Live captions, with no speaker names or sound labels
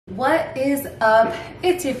What is up?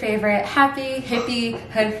 It's your favorite happy hippie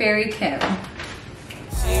hood fairy Kim.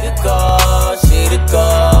 She the girl,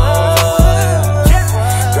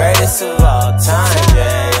 greatest of all time,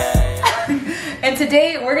 yeah. And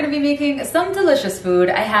today we're gonna be making some delicious food.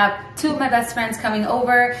 I have two of my best friends coming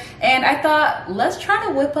over and I thought, let's try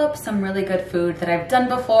to whip up some really good food that I've done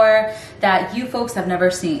before that you folks have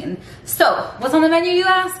never seen. So, what's on the menu, you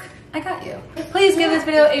ask? I got you. Please give this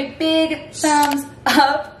video a big thumbs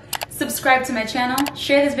up. Subscribe to my channel,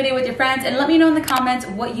 share this video with your friends, and let me know in the comments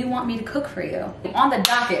what you want me to cook for you. On the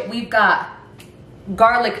docket, we've got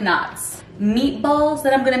garlic knots, meatballs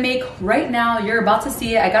that I'm gonna make right now. You're about to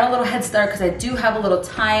see it. I got a little head start because I do have a little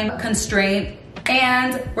time constraint.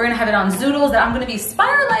 And we're gonna have it on zoodles that I'm gonna be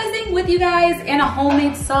spiralizing with you guys, and a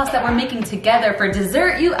homemade sauce that we're making together for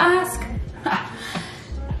dessert, you ask?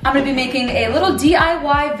 I'm gonna be making a little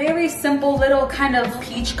DIY, very simple little kind of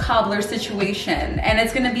peach cobbler situation, and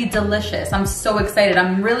it's gonna be delicious. I'm so excited.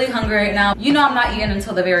 I'm really hungry right now. You know I'm not eating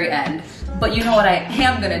until the very end, but you know what I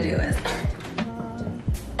am gonna do is,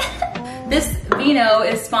 this vino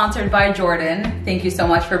is sponsored by Jordan. Thank you so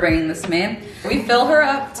much for bringing this to me. We fill her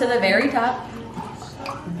up to the very top.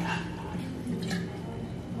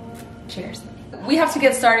 Cheers. We have to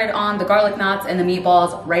get started on the garlic knots and the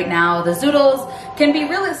meatballs right now. The zoodles can be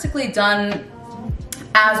realistically done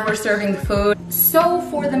as we're serving food. So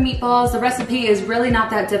for the meatballs, the recipe is really not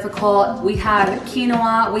that difficult. We have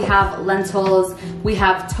quinoa, we have lentils, we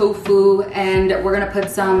have tofu, and we're gonna put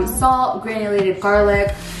some salt, granulated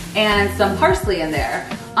garlic, and some parsley in there.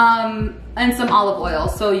 And some olive oil.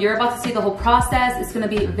 So you're about to see the whole process. It's gonna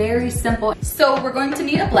be very simple. So we're going to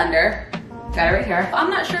need a blender. Got it right here. I'm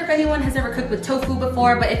not sure if anyone has ever cooked with tofu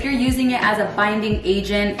before, but if you're using it as a binding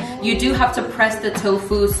agent, you do have to press the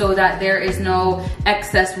tofu so that there is no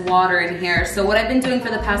excess water in here. So what I've been doing for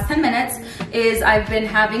the past 10 minutes is I've been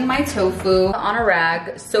having my tofu on a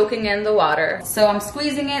rag, soaking in the water. So I'm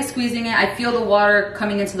squeezing it. I feel the water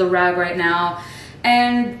coming into the rag right now.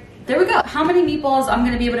 And there we go. How many meatballs I'm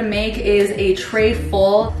gonna be able to make is a tray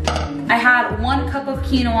full. I had 1 cup of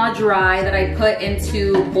quinoa dry that I put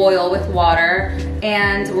into boil with water,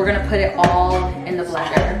 and we're gonna put it all in the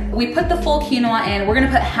blender. We put the full quinoa in. We're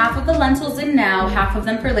gonna put half of the lentils in now, half of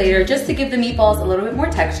them for later, just to give the meatballs a little bit more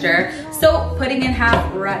texture. So putting in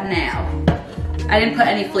half right now. I didn't put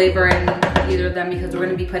any flavor in either of them because we're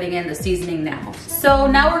gonna be putting in the seasoning now. So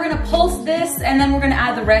now we're gonna pulse this, and then we're gonna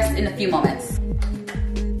add the rest in a few moments.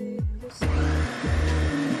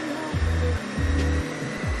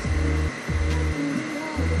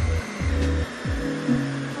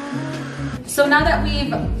 So now that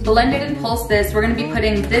we've blended and pulsed this, we're gonna be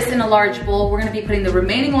putting this in a large bowl. We're gonna be putting the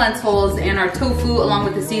remaining lentils and our tofu along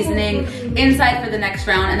with the seasoning inside for the next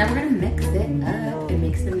round, and then we're gonna mix it up and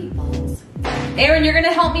make some meatballs. Aaron, you're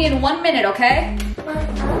gonna help me in 1 minute, okay?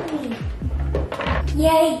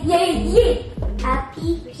 Yay, yay, yay!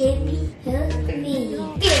 Happy, happy, happy.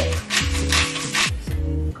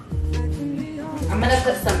 I'm gonna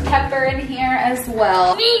put some pepper in here as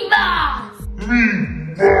well. Meatballs!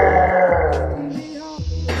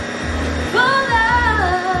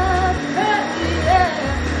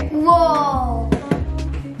 Whoa!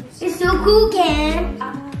 It's so cool, Kim.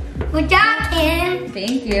 Good job, Kim.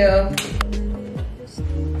 Thank you.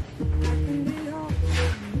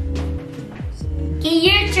 Okay,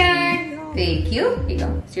 your turn. Thank you. Here you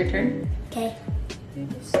go. It's your turn. Okay.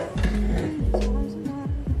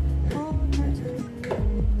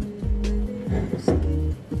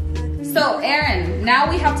 So Aaron, now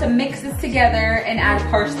we have to mix this together and add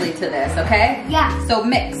parsley to this, okay? Yeah. So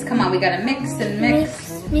mix, come on, we gotta mix and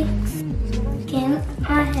mix. Mix. Kim,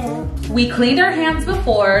 I help. We cleaned our hands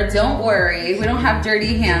before, don't worry. We don't have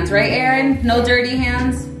dirty hands, right Aaron? No dirty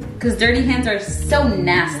hands? Because dirty hands are so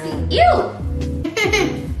nasty. Ew!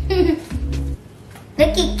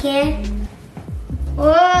 Look at Kim.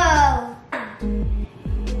 Whoa!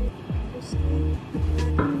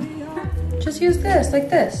 Just use this, like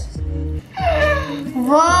this.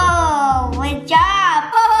 Whoa! Good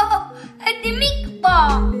job! Oh, and the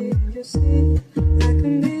meatball!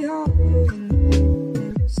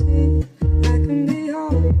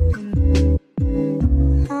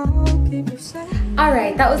 All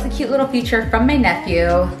right, that was a cute little feature from my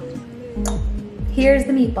nephew. Here's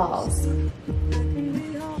the meatballs.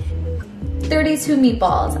 32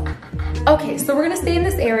 meatballs. Okay, so we're gonna stay in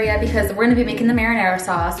this area because we're gonna be making the marinara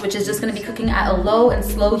sauce, which is just gonna be cooking at a low and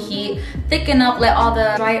slow heat. Thicken up, let all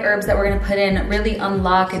the dry herbs that we're gonna put in really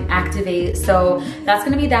unlock and activate. So that's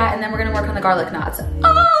gonna be that, and then we're gonna work on the garlic knots.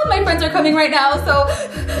 Oh, my friends are coming right now, so.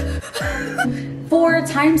 For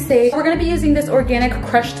time's sake, we're gonna be using this organic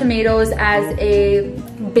crushed tomatoes as a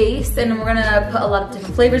base, and we're gonna put a lot of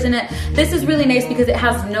different flavors in it. This is really nice because it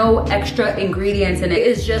has no extra ingredients in it. It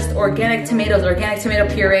is just organic tomatoes, organic tomato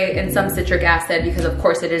puree, and some citric acid because of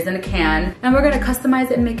course it is in a can. And we're gonna customize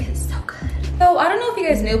it and make it so good. So I don't know if you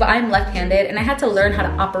guys knew, but I'm left-handed and I had to learn how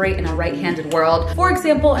to operate in a right-handed world. For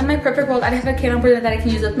example, in my perfect world, I'd have a can opener that I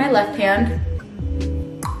can use with my left hand.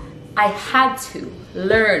 I had to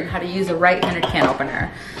learn how to use a right-handed can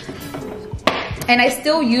opener. And I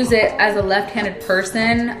still use it as a left-handed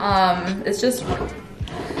person. It's just,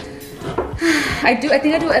 I think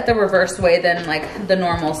I do it at the reverse way than like the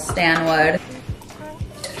normal Stan would.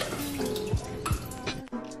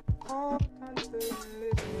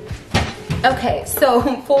 Okay, so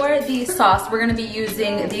for the sauce, we're gonna be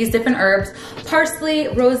using these different herbs: parsley,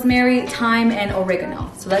 rosemary, thyme, and oregano.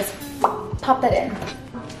 So let's pop that in.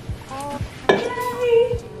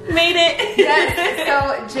 Yay! Made it! Yes,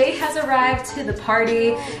 so Jay has arrived to the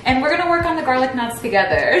party, and we're gonna work on the garlic knots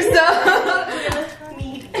together. So I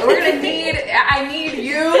need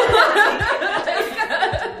you.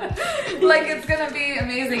 Like it's gonna be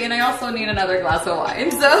amazing, and I also need another glass of wine,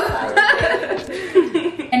 so.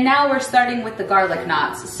 And now we're starting with the garlic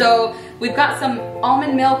knots. So we've got some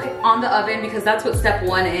almond milk on the oven because that's what step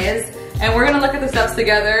 1 is. And we're gonna look at the steps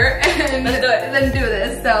together and then do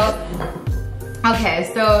this, so. Okay,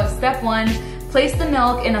 so step 1, place the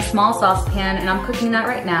milk in a small saucepan, and I'm cooking that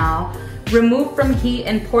right now. Remove from heat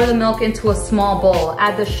and pour the milk into a small bowl.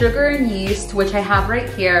 Add the sugar and yeast, which I have right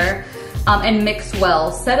here, and mix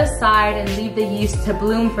well. Set aside and leave the yeast to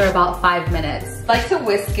bloom for about 5 minutes. I like to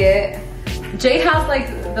whisk it. Jay has like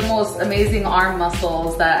the most amazing arm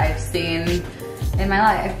muscles that I've seen in my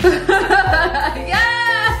life. Yeah!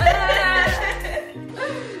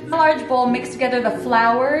 In a large bowl, mix together the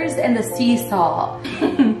flowers and the sea salt.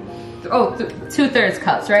 Oh, 2/3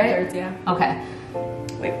 cups, right? 2/3, yeah. Okay.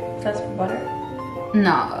 Wait, that's butter?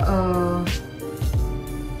 No.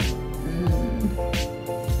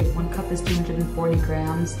 1 cup is 240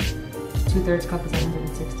 grams. 2/3 cup is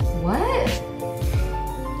 160. What?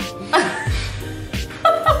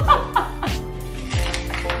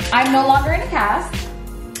 I'm no longer in a cast.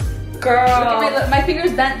 Girl. Look, my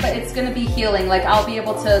finger's bent, but it's gonna be healing. Like I'll be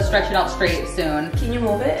able to stretch it out straight soon. Can you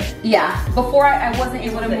move it? Yeah. Before I wasn't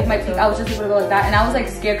able to move my finger. I was just able to go like that, and I was like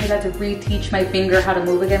scared because I had to reteach my finger how to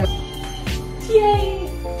move again. Yay!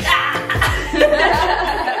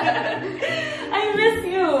 I miss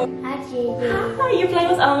you. Hi, JJ. Hi, you playing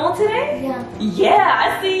with Elmo today? Yeah.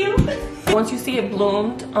 Yeah, I see you. Once you see it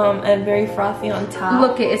bloomed and very frothy on top.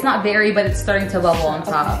 Look, it's not very, but it's starting to bubble on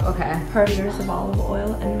top. Okay. Pour yours of olive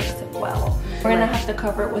oil and mix it well. We're gonna have to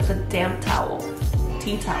cover it with a damp towel,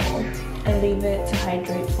 tea towel, and leave it to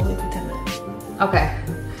hydrate fully for 10 minutes. Okay.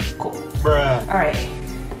 Cool. Bruh. All right.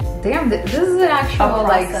 Damn, this is an actual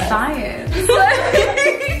like science.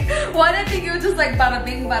 Why didn't think it was just like bada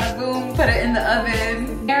bing, bada boom, put it in the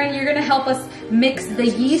oven? Erin, you're gonna help us mix the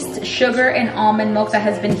yeast, sugar, and almond milk that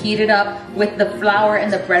has been heated up with the flour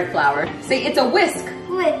and the bread flour. See, it's a whisk.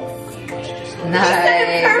 Nice.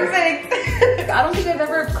 Perfect. I don't think I've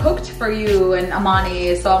ever cooked for you and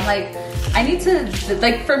Amani, so I'm like, I need to,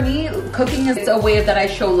 like for me, cooking is a way that I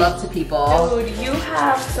show love to people. Dude, you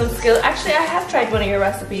have some skill. Actually, I have tried one of your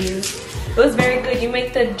recipes. It was very good. You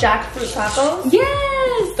make the jackfruit tacos.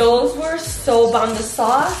 Yes! Those were so bomb. The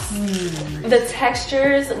sauce, the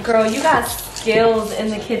textures, girl, you got skills in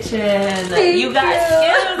the kitchen. Thank you got you.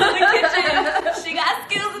 skills in the kitchen. She got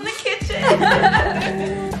skills in the kitchen.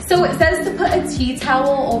 So it says to put a tea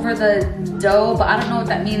towel over the dough, but I don't know what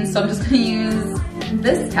that means, so I'm just gonna use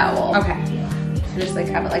this towel. Okay. So just like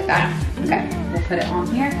have it like that. Okay. We'll put it on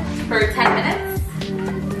here for 10 minutes.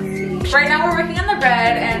 Right now we're working on the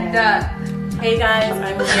bread, and Hey guys,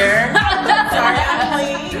 I'm here. Sorry, I'm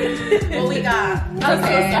late. What we got?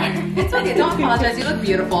 okay. It's okay, don't apologize, you look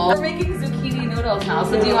beautiful. We're making zucchini noodles now,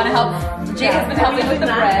 so do you want to help? Jay has been helping with the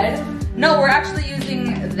bread. No, we're actually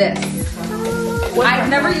using this. I've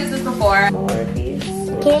never used this before.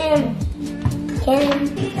 Kim.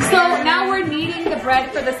 So now we're kneading the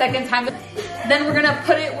bread for the second time. Then we're gonna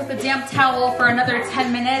put it with a damp towel for another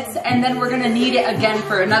 10 minutes, and then we're gonna knead it again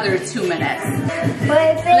for another 2 minutes.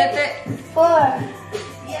 Flip it. 4.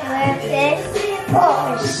 Flip it.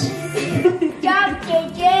 4. Good job,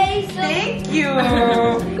 JJ. Thank you.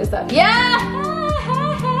 Yeah!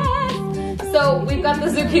 So we've got the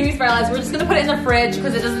zucchini spiralized. We're just gonna put it in the fridge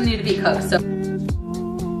because it doesn't need to be cooked. So.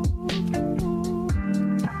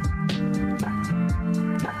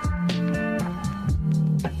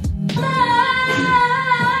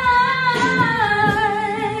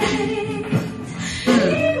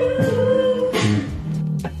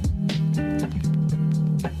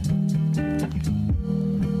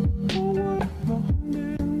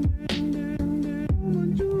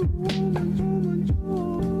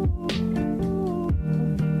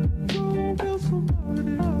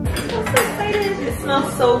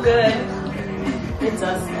 so good. It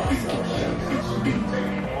does smell so good.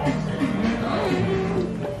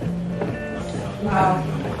 Wow.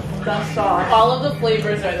 The sauce. All of the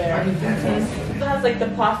flavors are there. It has like the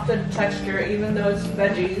pasta texture, even though it's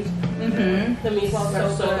veggies. The meatballs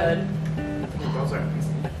are so good.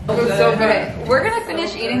 So good. We're gonna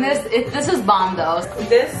finish eating this. This is bomb though.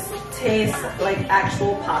 This tastes like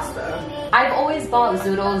actual pasta. I've always bought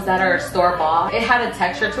zoodles that are store-bought. It had a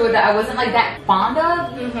texture to it that I wasn't like that fond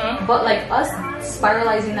of, but like us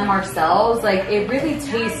spiralizing them ourselves, like it really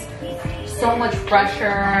tastes so much fresher,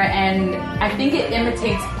 and I think it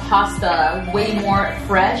imitates pasta way more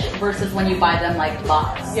fresh versus when you buy them like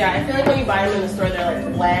boxed. Yeah, I feel like when you buy them in the store, they're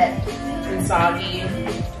like wet and soggy.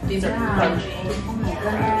 These are crunchy. Oh my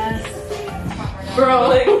goodness. Bro,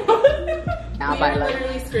 like, Now we are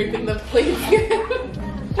literally scraping the plate again.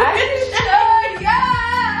 I should,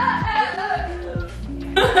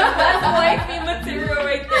 That's wifey material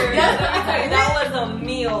right there. Yes, let me tell you, that was a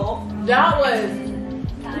meal. That was.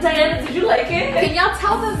 Diana, did you like it? Can y'all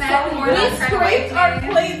tell the men more We scraped our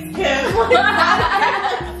plates, Kim.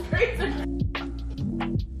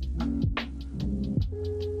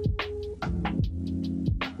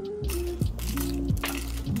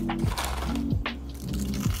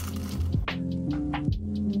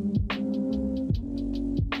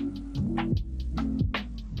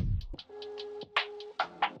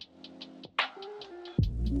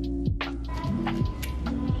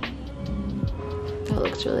 That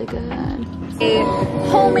looks really good. A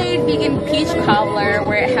homemade vegan peach cobbler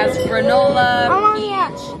where it has granola, Mommy,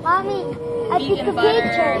 I took vegan a butter,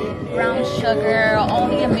 picture. brown sugar, all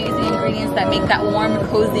the amazing ingredients that make that warm,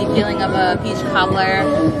 cozy feeling of a peach cobbler,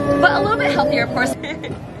 but a little bit healthier, of course.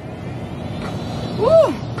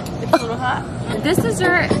 Woo! It's a little hot. This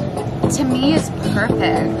dessert, to me, is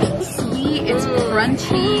perfect. It's sweet, it's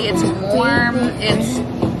crunchy, it's warm, it's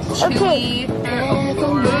chewy.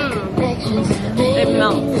 It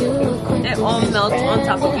melts. It all melts on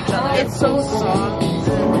top of each other. It's so soft.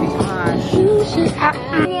 Oh my gosh.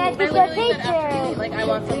 Mommy, I took a picture. Like, I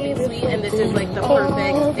want something sweet, and this is like the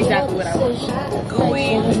perfect, exactly what I want.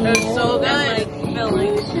 Gooey. It's so good. And, like,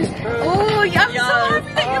 filling. Oh, yeah, I'm so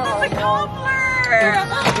happy that you love the cobbler.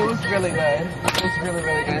 It was really good. It was really,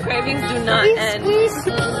 really good. Cravings do not end.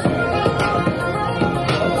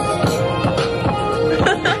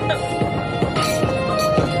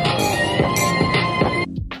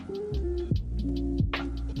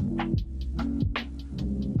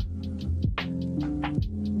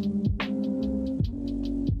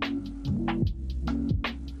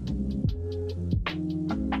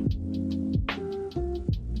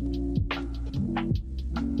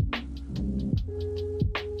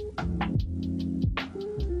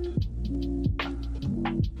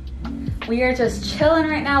 We are just chilling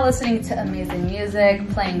right now, listening to amazing music,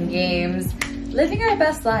 playing games, living our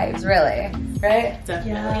best lives, really, right?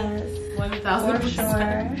 Definitely. Yes.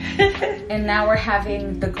 1,000%. And now we're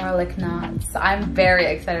having the garlic knots. I'm very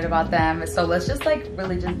excited about them. So let's just like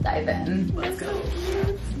really just dive in. Let's go.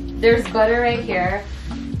 There's butter right here,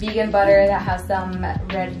 vegan butter that has some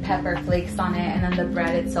red pepper flakes on it, and then the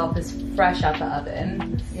bread itself is fresh out the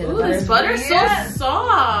oven. Yeah, Ooh, this butter's so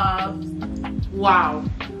soft. Wow.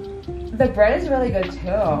 The bread is really good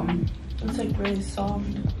too. It's like really soft.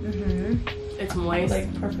 It's moist.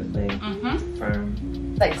 Like perfectly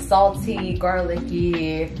firm. Like salty,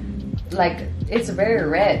 garlicky, like it's very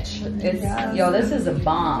rich. It's yo, this is a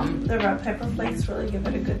bomb. The red pepper flakes really give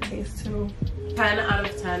it a good taste too. 10 out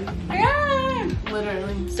of 10. Yeah.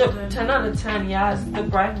 Literally. So 10 out of 10, yes. The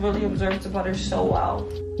bread really absorbs the butter so well.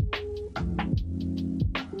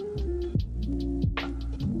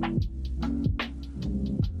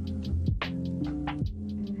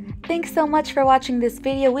 Thanks so much for watching this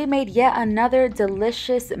video. We made yet another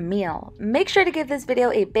delicious meal. Make sure to give this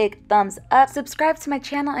video a big thumbs up, subscribe to my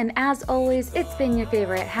channel, and as always, it's been your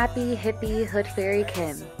favorite happy, hippie, hood fairy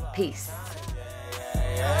Kim. Peace.